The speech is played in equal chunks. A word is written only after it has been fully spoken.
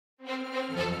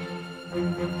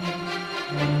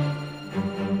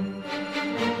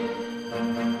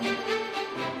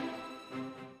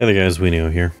Hey there guys,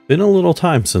 Weenio here. Been a little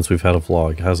time since we've had a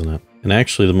vlog, hasn't it? And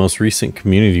actually the most recent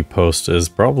community post is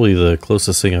probably the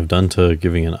closest thing I've done to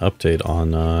giving an update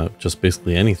on just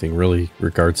basically anything really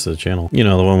regards to the channel. You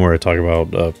know, the one where I talk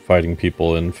about fighting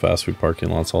people in fast food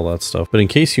parking lots, all that stuff. But in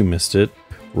case you missed it,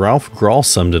 Ralph Grawl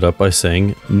summed it up by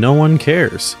saying, "No one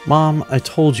cares." Mom, I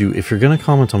told you, if you're gonna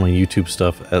comment on my YouTube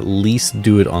stuff, at least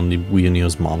do it on the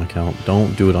Weenio's mom account.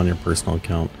 Don't do it on your personal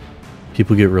account.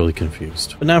 People get really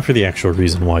confused. But now for the actual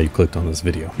reason why you clicked on this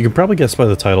video. You can probably guess by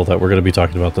the title that we're going to be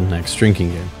talking about the next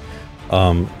drinking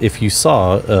game. If you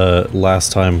saw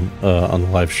last time on the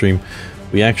live stream,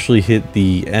 we actually hit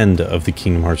the end of the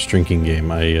Kingdom Hearts drinking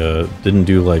game. I didn't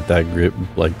do like that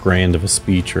grand of a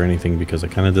speech or anything because I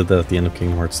kind of did that at the end of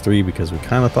Kingdom Hearts 3 because we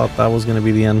kind of thought that was going to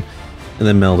be the end. And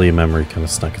then Melody of Memory kind of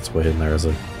snuck its way in there as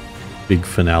a big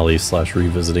finale /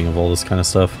 revisiting of all this kind of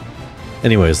stuff.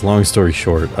 Anyways, long story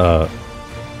short,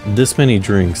 this many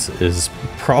drinks is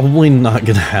probably not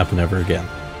going to happen ever again.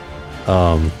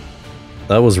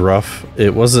 That was rough.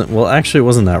 It wasn't, well, actually it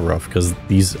wasn't that rough because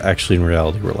these actually in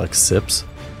reality were like sips.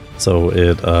 So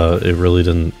it really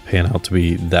didn't pan out to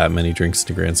be that many drinks in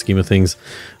the grand scheme of things,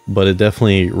 but it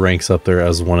definitely ranks up there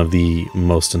as one of the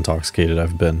most intoxicated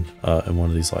I've been in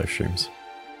one of these live streams.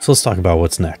 So let's talk about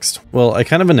what's next. Well, I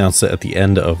kind of announced it at the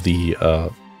end of the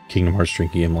Kingdom Hearts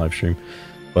drinking game live stream.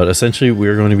 But essentially,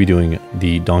 we're going to be doing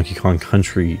the Donkey Kong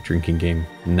Country drinking game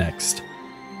next.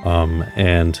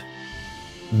 And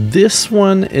this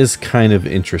one is kind of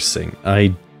interesting.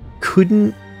 I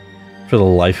couldn't, for the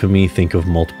life of me, think of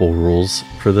multiple rules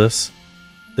for this.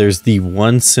 There's the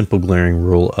one simple glaring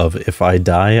rule of if I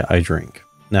die, I drink.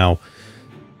 Now,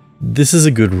 this is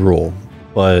a good rule,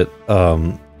 but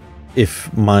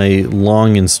if my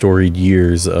long and storied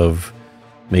years of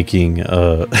making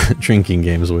drinking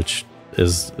games, which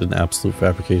is an absolute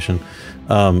fabrication,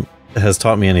 has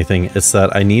taught me anything, it's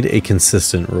that I need a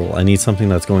consistent rule. I need something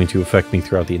that's going to affect me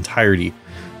throughout the entirety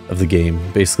of the game.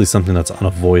 Basically something that's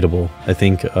unavoidable. I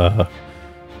think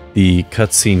the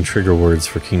cutscene trigger words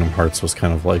for Kingdom Hearts was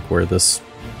kind of like where this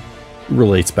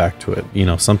relates back to it. You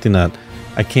know, something that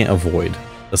I can't avoid,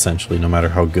 essentially, no matter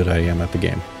how good I am at the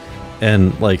game.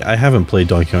 And like, I haven't played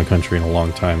Donkey Kong Country in a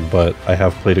long time, but I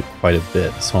have played it quite a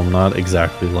bit, so I'm not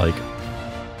exactly like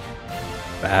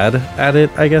bad at it,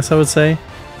 I guess I would say.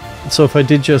 So if I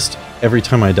did just every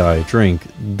time I die drink,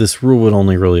 this rule would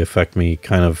only really affect me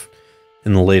kind of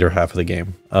in the later half of the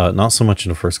game, not so much in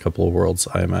the first couple of worlds,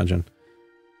 I imagine.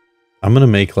 I'm gonna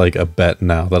make like a bet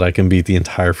now that I can beat the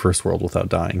entire first world without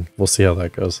dying. We'll see how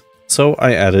that goes. So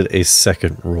I added a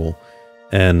second rule,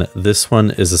 and this one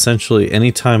is essentially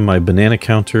anytime my banana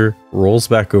counter rolls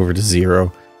back over to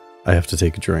 0, I have to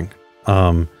take a drink.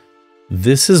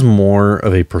 This is more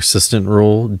of a persistent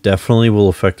rule, definitely will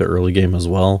affect the early game as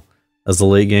well as the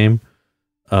late game.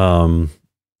 I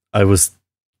was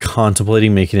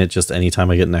contemplating making it just anytime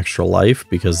I get an extra life,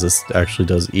 because this actually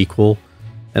does equal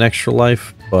an extra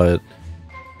life, but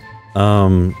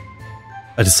I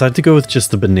decided to go with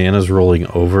just the bananas rolling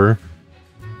over,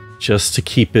 just to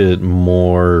keep it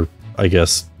more, I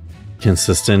guess,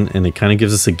 consistent, and it kind of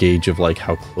gives us a gauge of like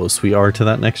how close we are to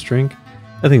that next drink.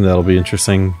 I think that'll be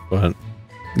interesting, but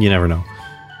you never know.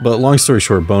 But long story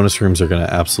short, bonus rooms are going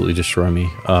to absolutely destroy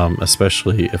me,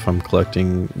 especially if I'm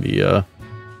collecting the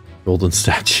golden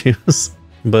statues.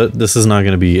 But this is not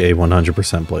going to be a 100%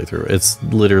 playthrough. It's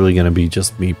literally going to be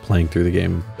just me playing through the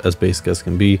game as basic as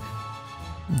can be,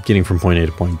 getting from point A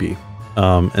to point B.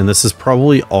 And this is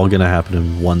probably all going to happen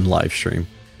in one live stream.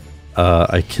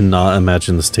 I cannot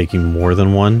imagine this taking more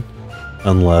than one,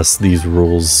 unless these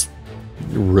rules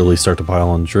really start to pile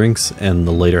on drinks and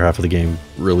the later half of the game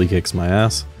really kicks my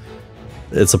ass.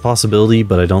 It's a possibility,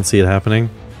 but I don't see it happening.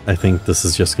 I think this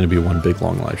is just going to be one big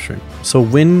long live stream. So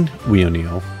when,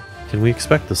 Weenio, can we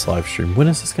expect this live stream? When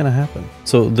is this going to happen?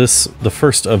 So the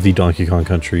first of the Donkey Kong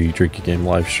Country drinking game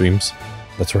live streams,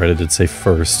 that's right, I did say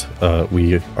first,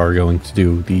 we are going to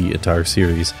do the entire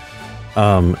series,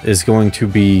 is going to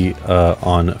be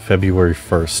on February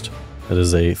 1st. That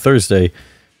is a Thursday.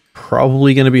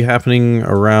 Probably going to be happening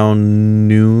around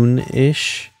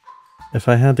noon-ish, if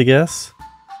I had to guess.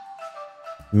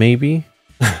 Maybe.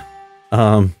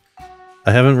 I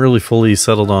haven't really fully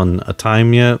settled on a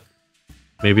time yet.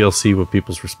 Maybe I'll see what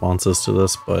people's response is to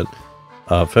this, but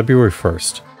February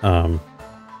 1st.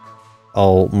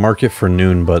 I'll mark it for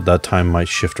noon, but that time might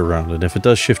shift around, and if it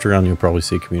does shift around, you'll probably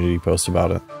see a community post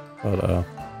about it. But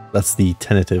that's the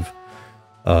tentative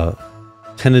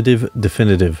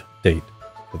definitive date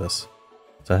for this.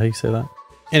 Is that how you say that?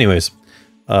 Anyways,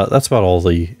 that's about all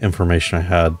the information I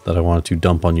had that I wanted to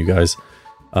dump on you guys.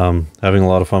 Having a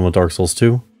lot of fun with Dark Souls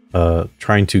 2.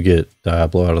 trying to get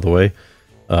Diablo out of the way.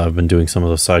 I've been doing some of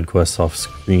those side quests off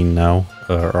screen now,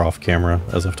 or off camera,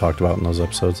 as I've talked about in those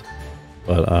episodes.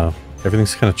 But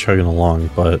everything's kind of chugging along,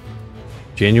 but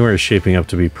January is shaping up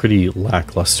to be pretty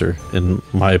lackluster, in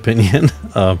my opinion.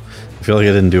 I feel like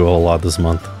I didn't do a whole lot this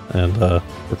month, and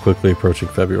we're quickly approaching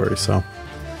February, so...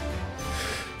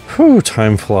 Whew,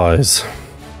 time flies.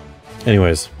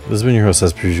 Anyways, this has been your host,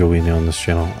 as per usual, Weenie, on this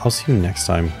channel. I'll see you next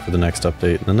time for the next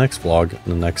update, the next vlog,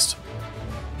 the next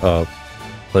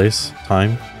place,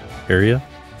 time, area.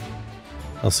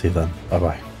 I'll see you then.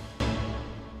 Bye-bye.